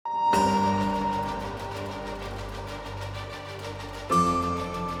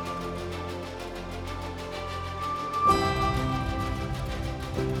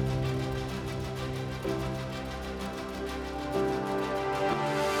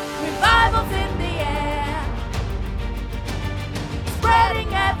Revivals in the air,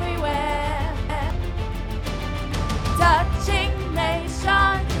 spreading everywhere, touching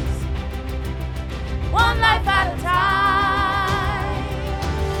nations, one life at a time.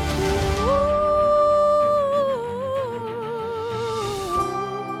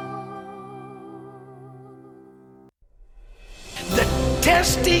 The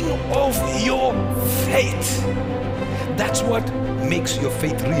testing of your faith. That's what makes your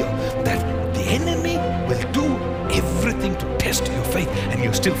faith real. That the enemy will do everything to test your faith and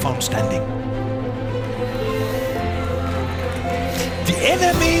you're still found standing. The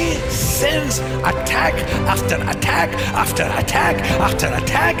enemy sends attack after attack after attack after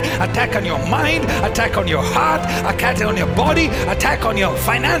attack. Attack on your mind, attack on your heart, attack on your body, attack on your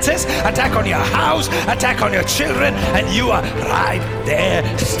finances, attack on your house, attack on your children, and you are right there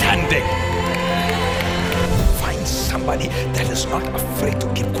standing. Find somebody that is not afraid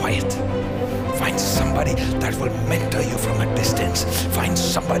to keep quiet. Find somebody that will mentor you from a distance. Find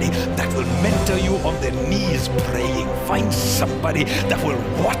somebody that will mentor you on their knees praying. Find somebody that will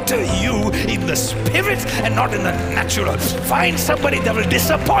water you in the spirit and not in the natural. Find somebody that will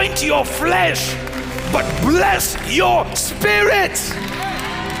disappoint your flesh but bless your spirit.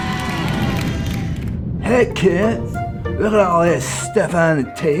 Hey kids, look at all this stuff on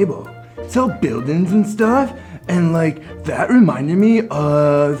the table. It's all buildings and stuff, and like that reminded me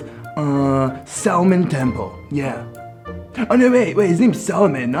of Solomon Temple. Yeah. Oh no, wait, his name's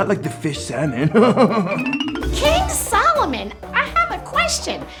Solomon, not like the fish salmon. King Solomon, I have a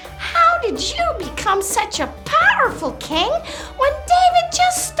question. How did you become such a powerful king when David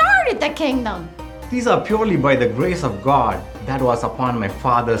just started the kingdom? These are purely by the grace of God that was upon my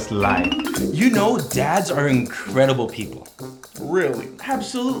father's life. You know, dads are incredible people. Really?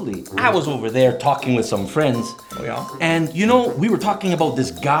 Absolutely. I was over there talking with some friends. Oh, yeah? And you know, we were talking about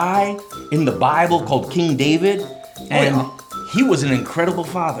this guy in the Bible called King David. And he was an incredible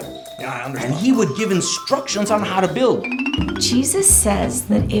father. Yeah, I understand. And he would give instructions on how to build. Jesus says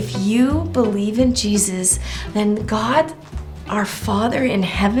that if you believe in Jesus, then God, our Father in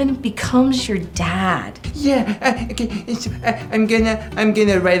heaven, becomes your dad. Yeah, I'm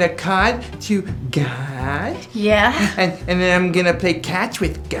gonna write a card to God. Yeah? And then I'm gonna play catch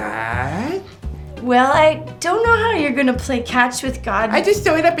with God. Well, I don't know how you're gonna play catch with God. I just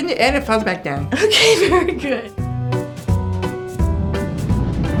throw it up in the air and it falls back down. Okay, very good.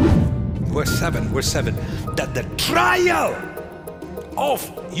 Verse 7, that the trial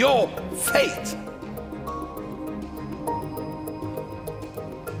of your faith.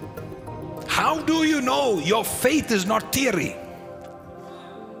 How do you know your faith is not theory?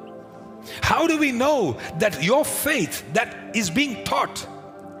 How do we know that your faith that is being taught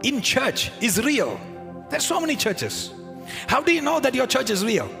in church is real? There's so many churches. How do you know that your church is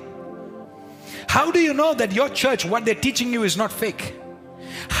real? How do you know that your church, what they're teaching you is not fake?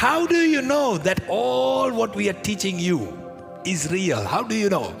 How do you know that all what we are teaching you is real? How do you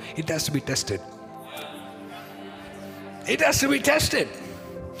know? It has to be tested. It has to be tested.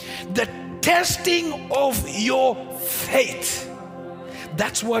 The testing of your faith.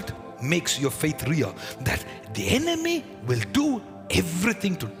 That's what makes your faith real. That the enemy will do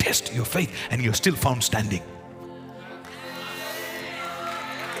everything to test your faith and you're still found standing.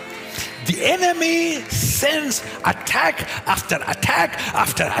 The enemy sends attack after attack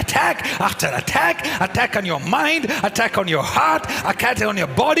after attack after attack. Attack on your mind, attack on your heart, attack on your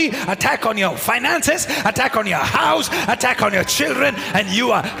body, attack on your finances, attack on your house, attack on your children, and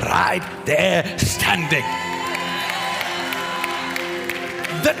you are right there standing.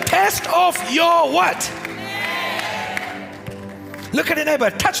 The test of your what? Look at your neighbor,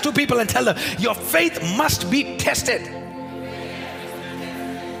 touch two people and tell them, your faith must be tested.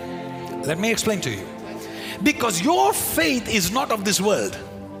 Let me explain to you. Because your faith is not of this world.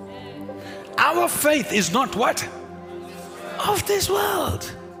 Our faith is not what? Of this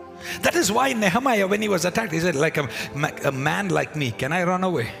world. That is why Nehemiah, when he was attacked, he said, like a man like me, can I run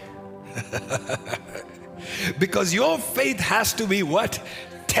away? Because your faith has to be what?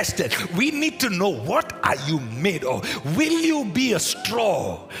 Tested. We need to know, what are you made of? Will you be a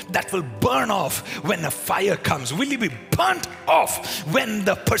straw that will burn off when a fire comes? Will you be burnt off when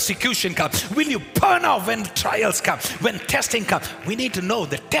the persecution comes? Will you burn off when trials come, when testing comes? We need to know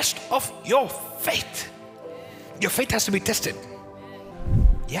the test of your faith. Your faith has to be tested.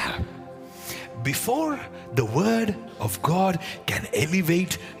 Yeah. Before the word of God can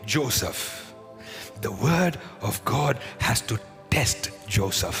elevate Joseph, the word of God has to test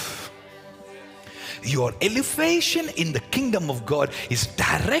Joseph. Your elevation in the kingdom of God is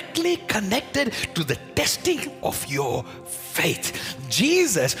directly connected to the testing of your faith.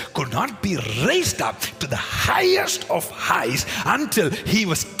 Jesus could not be raised up to the highest of highs until he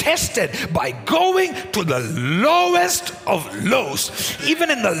was tested by going to the lowest of lows. Even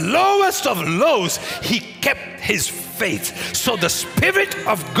in the lowest of lows, he kept his faith. So the Spirit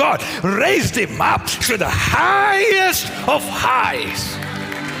of God raised him up to the highest of highs.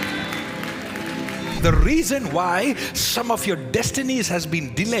 The reason why some of your destinies has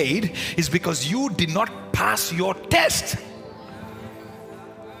been delayed is because you did not pass your test.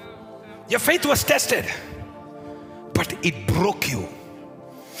 Your faith was tested, but it broke you.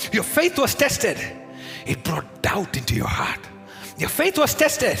 Your faith was tested. It brought doubt into your heart. Your faith was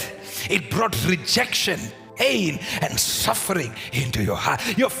tested. It brought rejection, pain, and suffering into your heart.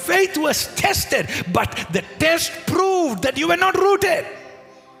 Your faith was tested, but the test proved that you were not rooted.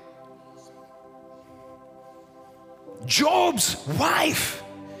 Job's wife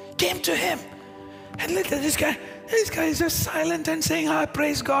came to him, and look at this guy is just silent and saying,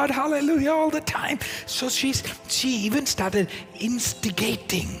 praise God, hallelujah, all the time. So she even started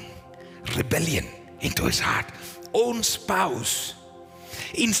instigating rebellion into his heart. Own spouse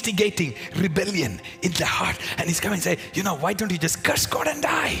instigating rebellion in the heart. And he's coming and say, why don't you just curse God and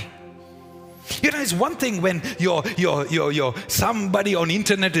die? It's one thing when your somebody on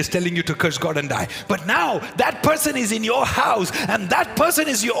internet is telling you to curse God and die. But now that person is in your house, and that person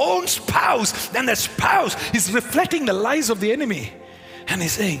is your own spouse, and the spouse is reflecting the lies of the enemy. And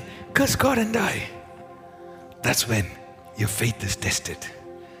he's saying, curse God and die. That's when your faith is tested.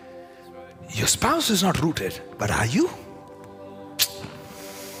 Your spouse is not rooted, but are you?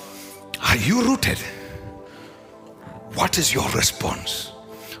 Are you rooted? What is your response?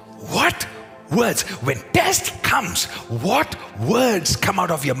 What words, when test comes, what words come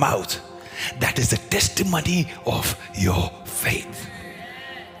out of your mouth? That is the testimony of your faith.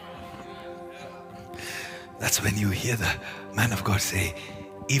 That's when you hear the man of God say,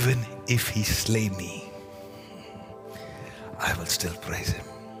 even if he slay me, I will still praise him.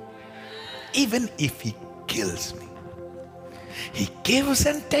 Even if he kills me, he gives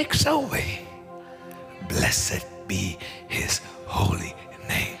and takes away. Blessed be his holy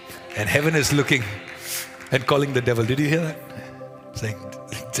name. And heaven is looking and calling the devil. Did you hear that? Saying,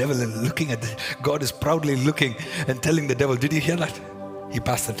 the devil is looking at God is proudly looking and telling the devil, did you hear that? He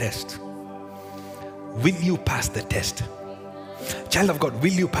passed the test. Will you pass the test? Child of God,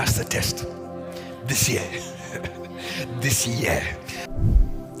 will you pass the test this year? This year.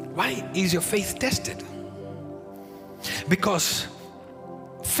 Why is your faith tested? Because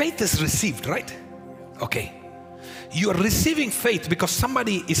faith is received, right? Okay. You are receiving faith because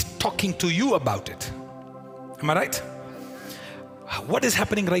somebody is talking to you about it. Am I right? What is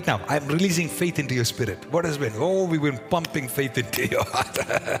happening right now? I'm releasing faith into your spirit. What has been? Oh, we've been pumping faith into your heart.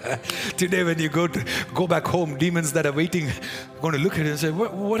 Today when you go back home, demons that are waiting are going to look at you and say,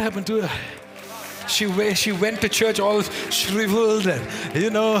 what happened to her? She went to church all shriveled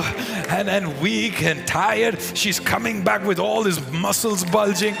and, and weak and tired. She's coming back with all his muscles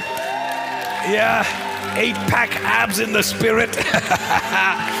bulging. Yeah, 8-pack abs in the spirit.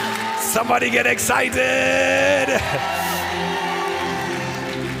 Somebody get excited.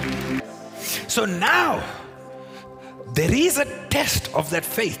 So now, there is a test of that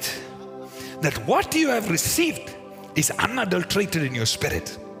faith. That what you have received is unadulterated in your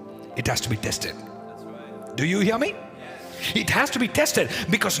spirit. It has to be tested. Do you hear me? It has to be tested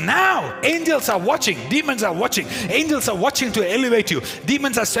because now angels are watching, demons are watching, angels are watching to elevate you.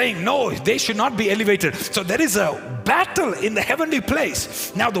 Demons are saying, no, they should not be elevated. So there is a battle in the heavenly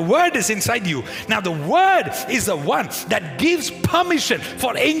place. Now the word is inside you. Now the word is the one that gives permission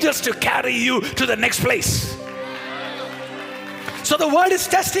for angels to carry you to the next place. So the word is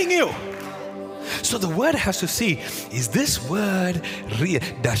testing you. So the word has to see, is this word real?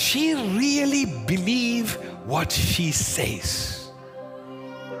 Does she really believe what she says?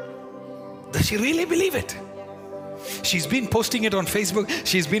 Does she really believe it? She's been posting it on Facebook,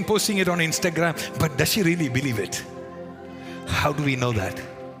 she's been posting it on Instagram, but does she really believe it? How do we know that?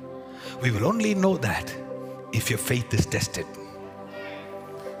 We will only know that if your faith is tested.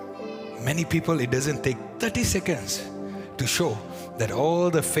 Many people, it doesn't take 30 seconds to show that all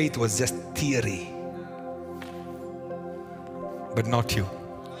the faith was just theory. But not you.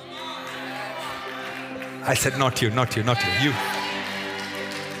 I said not you. You.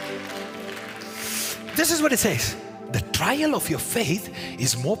 This is what it says. The trial of your faith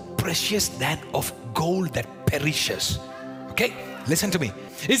is more precious than of gold that perishes. Okay? Listen to me.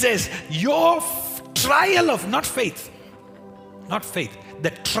 It says, your trial of, not faith.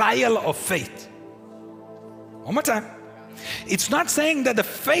 The trial of faith. One more time. It's not saying that the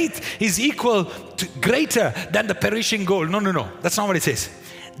faith is equal to greater than the perishing gold. No. That's not what it says.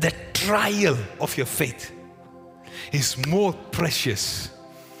 The trial of your faith is more precious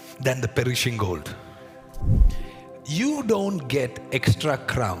than the perishing gold. You don't get extra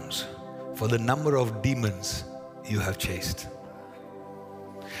crowns for the number of demons you have chased.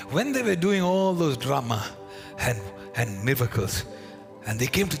 When they were doing all those drama and miracles, and they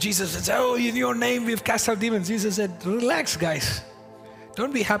came to Jesus and said, oh, in your name we've cast out demons. Jesus said, relax, guys.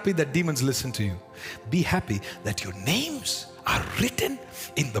 Don't be happy that demons listen to you. Be happy that your names are written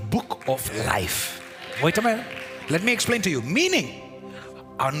in the book of life. Wait a minute. Let me explain to you. Meaning,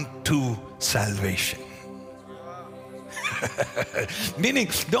 unto salvation. Meaning,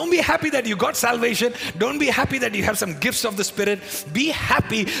 don't be happy that you got salvation. Don't be happy that you have some gifts of the Spirit. Be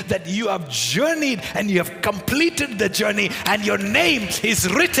happy that you have journeyed and you have completed the journey and your name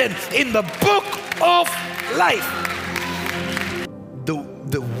is written in the book of life.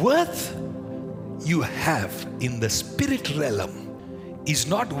 The worth you have in the spirit realm is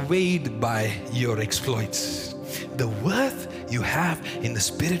not weighed by your exploits. The worth you have in the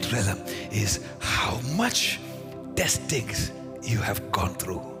spirit realm is how much testings you have gone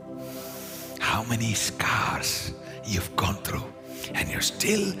through, how many scars you've gone through, and you're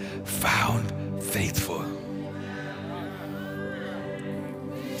still found faithful.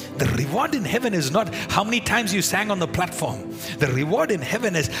 The reward in heaven is not how many times you sang on the platform. The reward in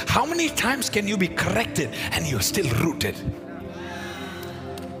heaven is how many times can you be corrected and you're still rooted.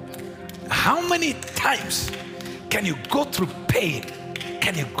 How many times can you go through pain?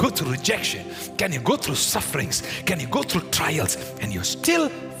 Can you go through rejection? Can you go through sufferings? Can you go through trials and you're still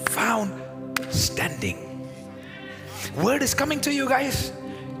found standing? Word is coming to you, guys.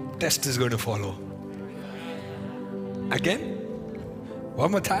 Test is going to follow. Again?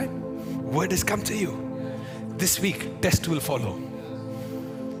 One more time. Word has come to you. This week, test will follow.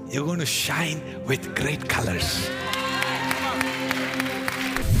 You're going to shine with great colors.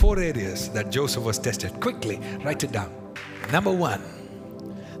 4 areas that Joseph was tested. Quickly, write it down. Number 1.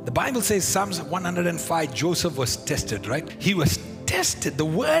 The Bible says, Psalms 105, Joseph was tested, right? He was tested. The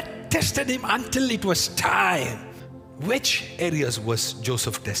word tested him until it was time. Which areas was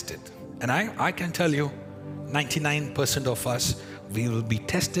Joseph tested? And I can tell you, 99% of us, we will be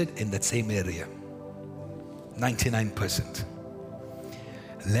tested in that same area. 99%.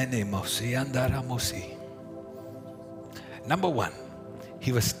 Number 1,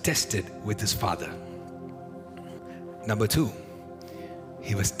 he was tested with his father. Number 2,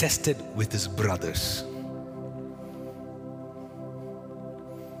 he was tested with his brothers.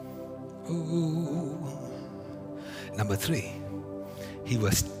 Ooh. Number 3, he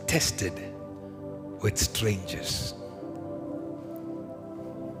was tested with strangers.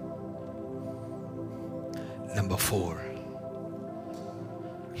 Number 4,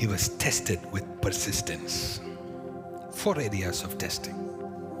 he was tested with persistence. 4 areas of testing.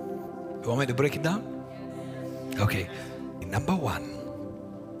 You want me to break it down? Okay. Number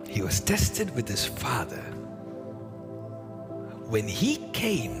 1, he was tested with his father. When he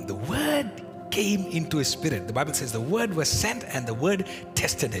came, the word came into his spirit. The Bible says the word was sent and the word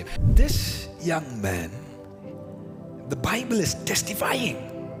tested him. This young man, the Bible is testifying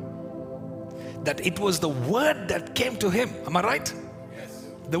that it was the word that came to him. Am I right? Yes.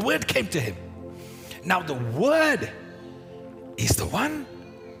 The word came to him. Now the word is the one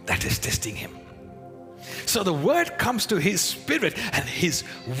that is testing him. So the word comes to his spirit and his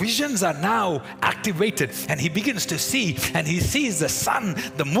visions are now activated and he begins to see and he sees the sun,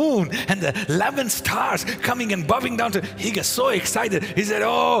 the moon and the 11 stars coming and bowing down to him. He gets so excited. He said,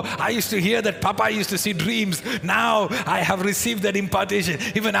 oh, I used to hear that Papa used to see dreams. Now I have received that impartation.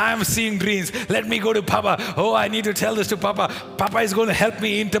 Even I am seeing dreams. Let me go to Papa. Oh, I need to tell this to Papa. Papa is going to help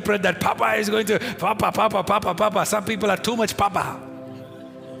me interpret that. Papa is going to, Papa. Some people are too much Papa.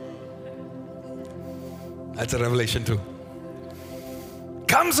 That's a revelation too.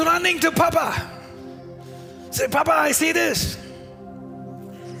 Comes running to Papa. Say, Papa, I see this.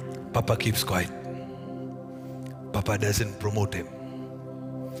 Papa keeps quiet. Papa doesn't promote him.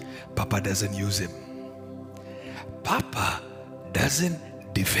 Papa doesn't use him. Papa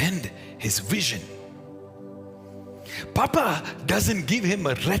doesn't defend his vision. Papa doesn't give him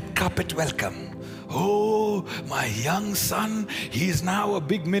a red carpet welcome. Oh, my young son, he is now a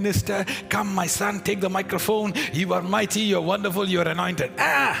big minister. Come, my son, take the microphone. You are mighty, you're wonderful, you're anointed.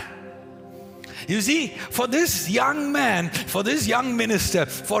 You see, for this young man, for this young minister,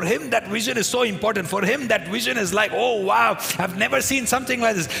 for him that vision is so important. For him that vision is like, oh wow, I've never seen something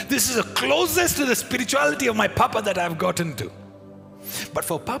like this. This is the closest to the spirituality of my Papa that I've gotten to. But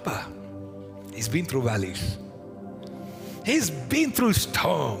for Papa, he's been through valleys. He's been through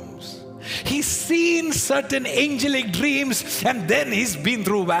storms. He's seen certain angelic dreams, and then he's been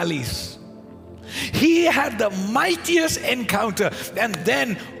through valleys. He had the mightiest encounter, and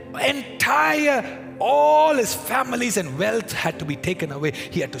then all his families and wealth had to be taken away.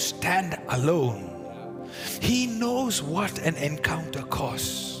 He had to stand alone. He knows what an encounter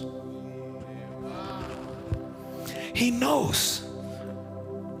costs. He knows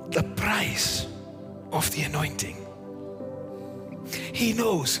the price of the anointing. He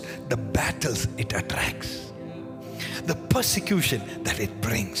knows the battles it attracts, the persecution that it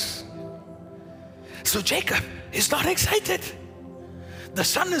brings. So Jacob is not excited. The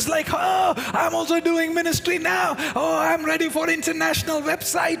son is like, oh, I'm also doing ministry now. Oh, I'm ready for international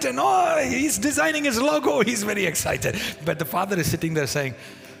website. And oh, he's designing his logo. He's very excited. But the father is sitting there saying,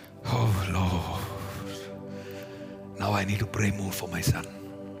 oh, Lord, now I need to pray more for my son.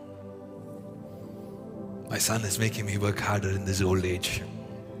 My son is making me work harder in this old age.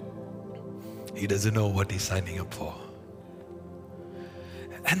 He doesn't know what he's signing up for.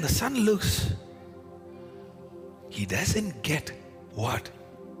 And the son looks, he doesn't get what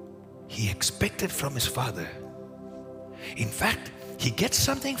he expected from his father. In fact, he gets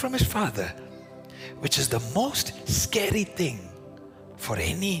something from his father, which is the most scary thing for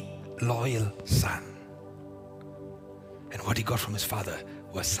any loyal son. And what he got from his father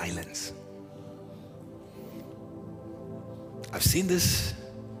was silence. I've seen this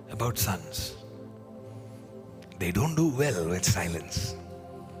about sons. They don't do well with silence.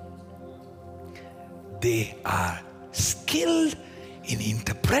 They are skilled in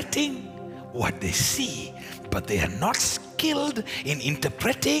interpreting what they see, but they are not skilled in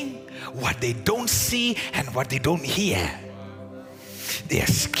interpreting what they don't see and what they don't hear. They are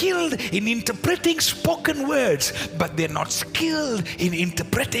skilled in interpreting spoken words, but they're not skilled in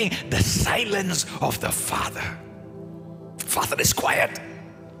interpreting the silence of the father. Father is quiet.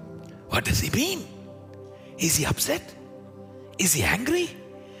 What does he mean? Is he upset? Is he angry?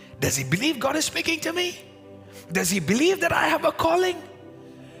 Does he believe God is speaking to me? Does he believe that I have a calling?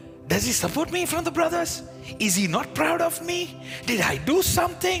 Does he support me from the brothers? Is he not proud of me? Did I do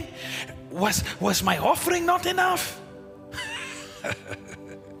something? Was my offering not enough?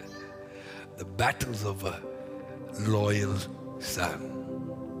 The battles of a loyal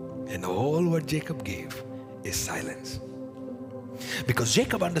son. And all what Jacob gave is silence. Because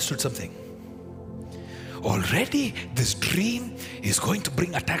Jacob understood something. Already this dream is going to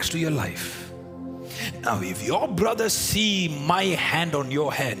bring attacks to your life. Now if your brothers see my hand on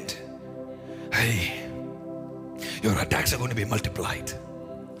your hand, hey, your attacks are going to be multiplied.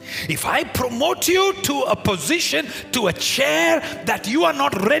 If I promote you to a position, to a chair that you are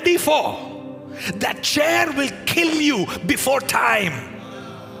not ready for, that chair will kill you before time.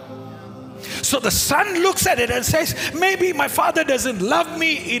 So the son looks at it and says, maybe my father doesn't love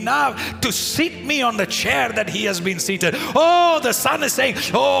me enough to seat me on the chair that he has been seated. Oh, the son is saying,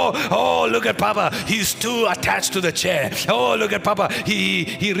 oh, look at Papa. He's too attached to the chair. Oh, look at Papa.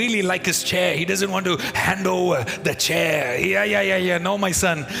 He really likes his chair. He doesn't want to hand over the chair. Yeah. No, my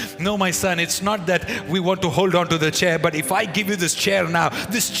son. It's not that we want to hold on to the chair, but if I give you this chair now,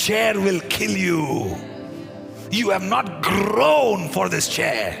 this chair will kill you. You have not grown for this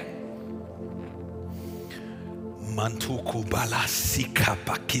chair.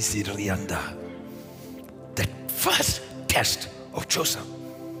 That first test of Joseph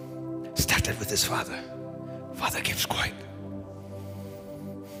started with his father. Father keeps quiet.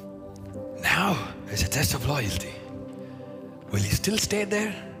 Now it's a test of loyalty. Will you still stay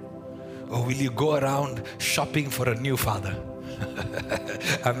there? Or will you go around shopping for a new father?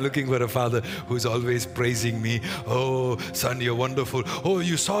 I'm looking for a father who's always praising me. Oh, son, you're wonderful. Oh,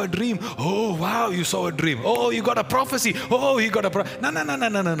 you saw a dream. Oh, wow, you saw a dream. Oh, you got a prophecy. Oh, you got a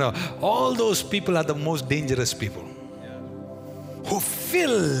No. All those people are the most dangerous people. Who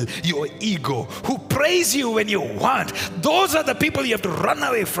fill your ego, who praise you when you want. Those are the people you have to run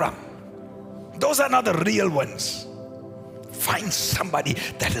away from. Those are not the real ones. Find somebody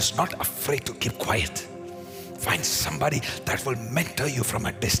that is not afraid to keep quiet. Find somebody that will mentor you from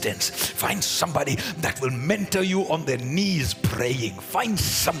a distance. Find somebody that will mentor you on their knees praying. Find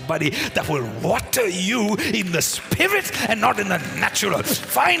somebody that will water you in the spirit and not in the natural.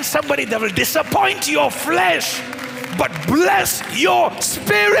 Find somebody that will disappoint your flesh but bless your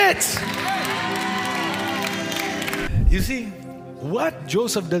spirit. You see, what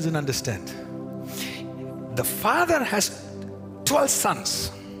Joseph doesn't understand, the father has 12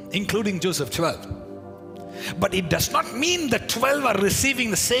 sons, including Joseph, 12. But it does not mean the 12 are receiving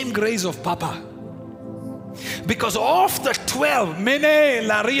the same grace of Papa. Because of the 12, Mene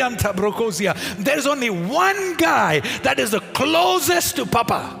Larianta Brocosia, there's only one guy that is the closest to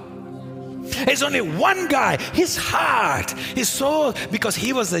Papa. There's only one guy. His heart is so, because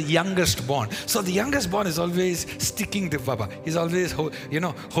he was the youngest born. So the youngest born is always sticking to Papa. He's always,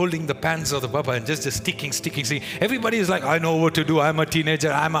 holding the pants of the Papa and just sticking. Everybody is like, I know what to do. I'm a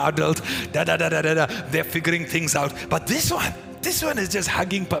teenager. I'm an adult. They're figuring things out. But this one is just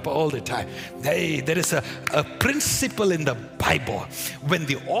hugging Papa all the time. Hey, there is a principle in the Bible. When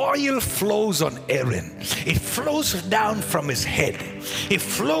the oil flows on Aaron, it flows down from his head. It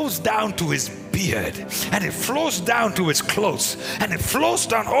flows down to his beard. And it flows down to his clothes. And it flows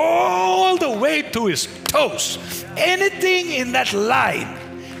down all the way to his toes. Anything in that line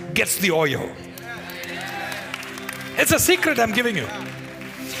gets the oil. It's a secret I'm giving you.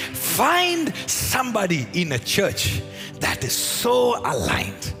 Find somebody in a church that is so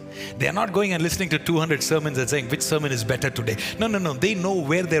aligned. They're not going and listening to 200 sermons and saying which sermon is better today. No. They know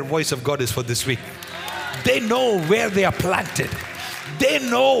where their voice of God is for this week. They know where they are planted. They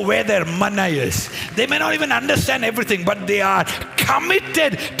know where their manna is. They may not even understand everything, but they are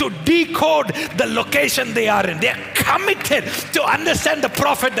committed to decode the location they are in. They're committed to understand the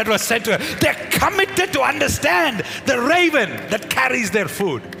prophet that was sent to her. They're committed to understand the raven that carries their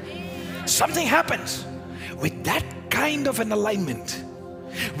food. Something happens with that kind of an alignment,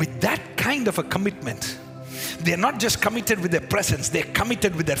 with that kind of a commitment. They're not just committed with their presence, they're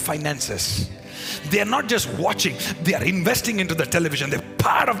committed with their finances. They're not just watching, they are investing into the television. They're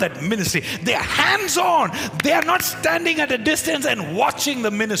part of that ministry. They're hands-on. They are not standing at a distance and watching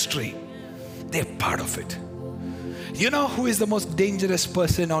the ministry. They're part of it. You know who is the most dangerous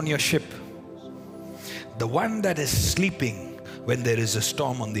person on your ship? The one that is sleeping when there is a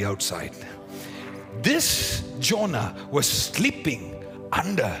storm on the outside. This Jonah was sleeping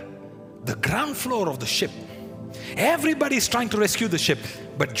under the ground floor of the ship. Everybody is trying to rescue the ship,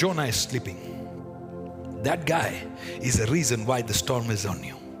 but Jonah is sleeping. That guy is the reason why the storm is on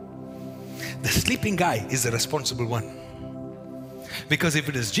you. The sleeping guy is the responsible one. Because if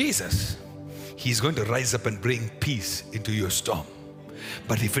it is Jesus, he's going to rise up and bring peace into your storm.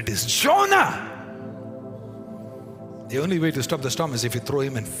 But if it is Jonah, the only way to stop the storm is if you throw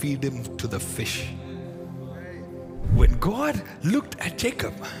him and feed him to the fish. When God looked at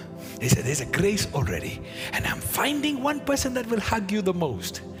Jacob, he said, there's a grace already, and I'm finding one person that will hug you the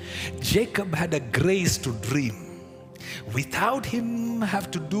most. Jacob had a grace to dream. Without him have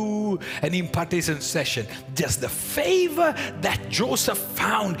to do an impartation session, just the favor that Joseph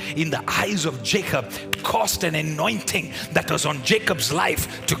found in the eyes of Jacob caused an anointing that was on Jacob's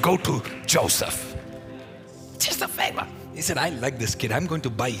life to go to Joseph. Just a favor. He said, I like this kid. I'm going to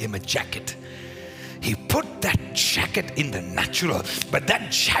buy him a jacket. He put that jacket in the natural, but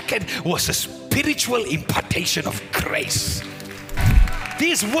that jacket was a spiritual impartation of grace.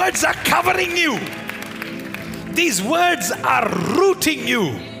 These words are covering you. These words are rooting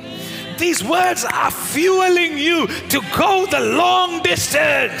you. These words are fueling you to go the long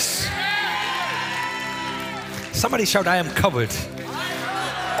distance. Somebody shout, I am covered.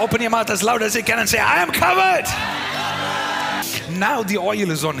 Open your mouth as loud as you can and say, I am covered. Now the oil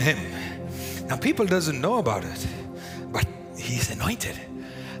is on him. Now people doesn't know about it, but he's anointed.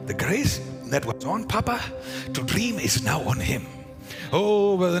 The grace that was on Papa to dream is now on him.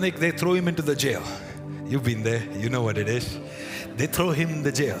 Oh, Brother Nick, they throw him into the jail. You've been there, you know what it is. They throw him in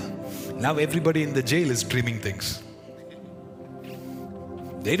the jail. Now everybody in the jail is dreaming things.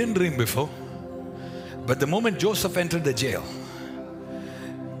 They didn't dream before. But the moment Joseph entered the jail,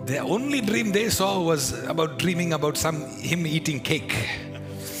 the only dream they saw was about dreaming about him eating cake.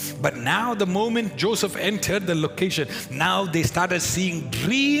 But now the moment Joseph entered the location, now they started seeing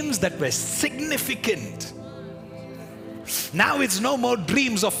dreams that were significant. Now it's no more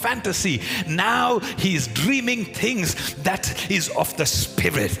dreams of fantasy. Now he's dreaming things that is of the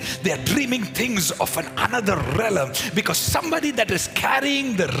spirit. They're dreaming things of another realm, because somebody that is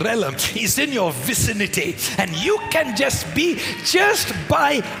carrying the realm is in your vicinity, and you can just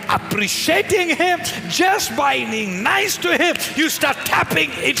by appreciating him, just by being nice to him, you start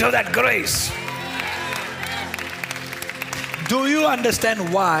tapping into that grace. Do you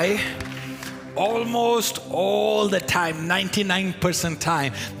understand why? Almost all the time, 99%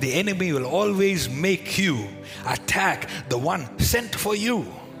 time, the enemy will always make you attack the one sent for you.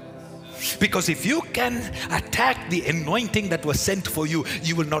 Because if you can attack the anointing that was sent for you,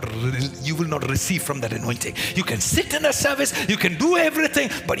 you will not receive from that anointing. You can sit in a service, you can do everything,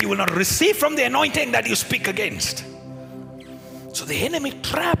 but you will not receive from the anointing that you speak against. So the enemy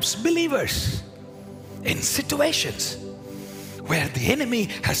traps believers in situations where the enemy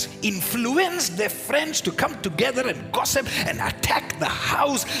has influenced their friends to come together and gossip and attack the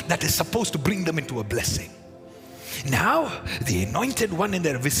house that is supposed to bring them into a blessing. Now, the anointed one in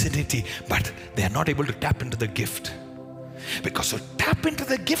their vicinity, but they are not able to tap into the gift. Because to tap into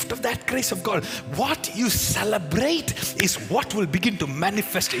the gift of that grace of God, what you celebrate is what will begin to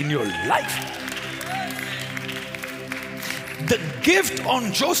manifest in your life. The gift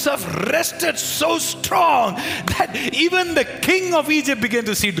on Joseph rested so strong that even the king of Egypt began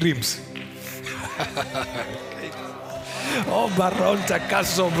to see dreams. Oh, Baronta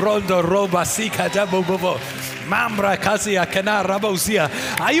Caso Brondo Roba Sika Jabobo Mambra Kasia Kana Rabosia.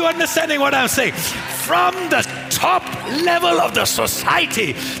 Are you understanding what I'm saying? From the top level of the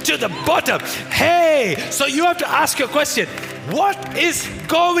society to the bottom. Hey, so you have to ask your question. What is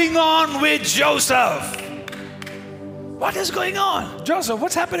going on with Joseph? What is going on? Joseph,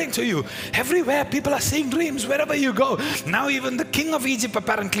 what's happening to you? Everywhere people are seeing dreams, wherever you go. Now even the king of Egypt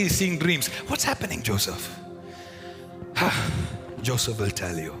apparently is seeing dreams. What's happening, Joseph? Joseph will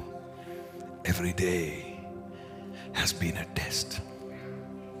tell you, every day has been a test.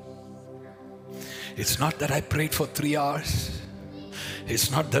 It's not that I prayed for 3 hours.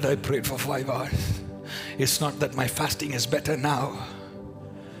 It's not that I prayed for 5 hours. It's not that my fasting is better now.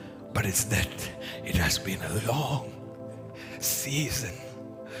 But it's that it has been a long season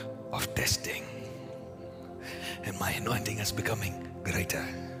of testing, and my anointing is becoming greater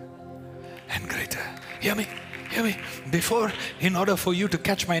and greater. Hear me. Before, in order for you to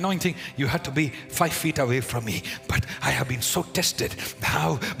catch my anointing, you had to be 5 feet away from me. But I have been so tested.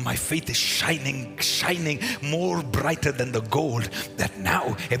 Now my faith is shining more brighter than the gold, that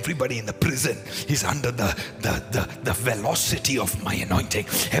now everybody in the prison is under the velocity of my anointing.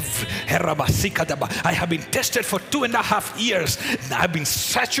 I have been tested for 2.5 years. I've been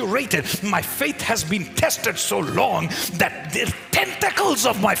saturated. My faith has been tested so long that the tentacles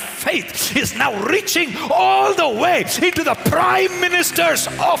of my faith is now reaching all the way into the Prime Minister's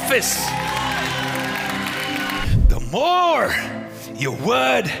office. The more your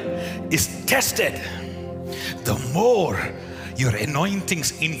word is tested, the more your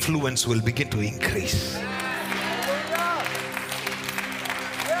anointing's influence will begin to increase.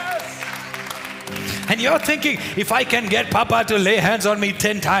 And you're thinking, if I can get Papa to lay hands on me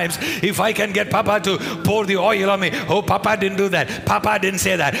 10 times, if I can get Papa to pour the oil on me, oh, Papa didn't do that, Papa didn't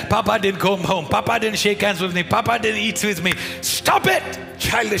say that, Papa didn't come home, Papa didn't shake hands with me, Papa didn't eat with me. Stop it!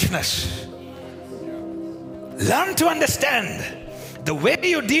 Childishness. Learn to understand. The way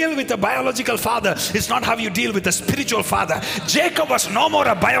you deal with the biological father is not how you deal with the spiritual father. Jacob was no more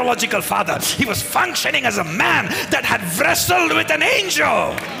a biological father. He was functioning as a man that had wrestled with an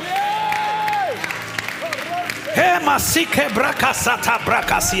angel. Now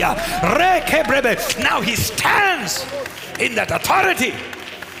he stands in that authority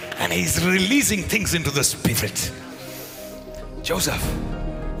and he's releasing things into the spirit. Joseph,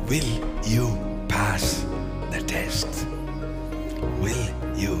 will you pass the test? Will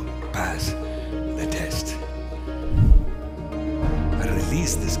you pass the test? I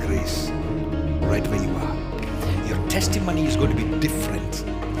release this grace right where you are. Your testimony is going to be different.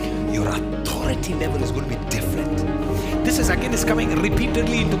 Your authority level is going to be different. This is coming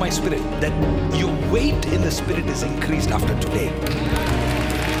repeatedly into my spirit, that your weight in the spirit is increased after today.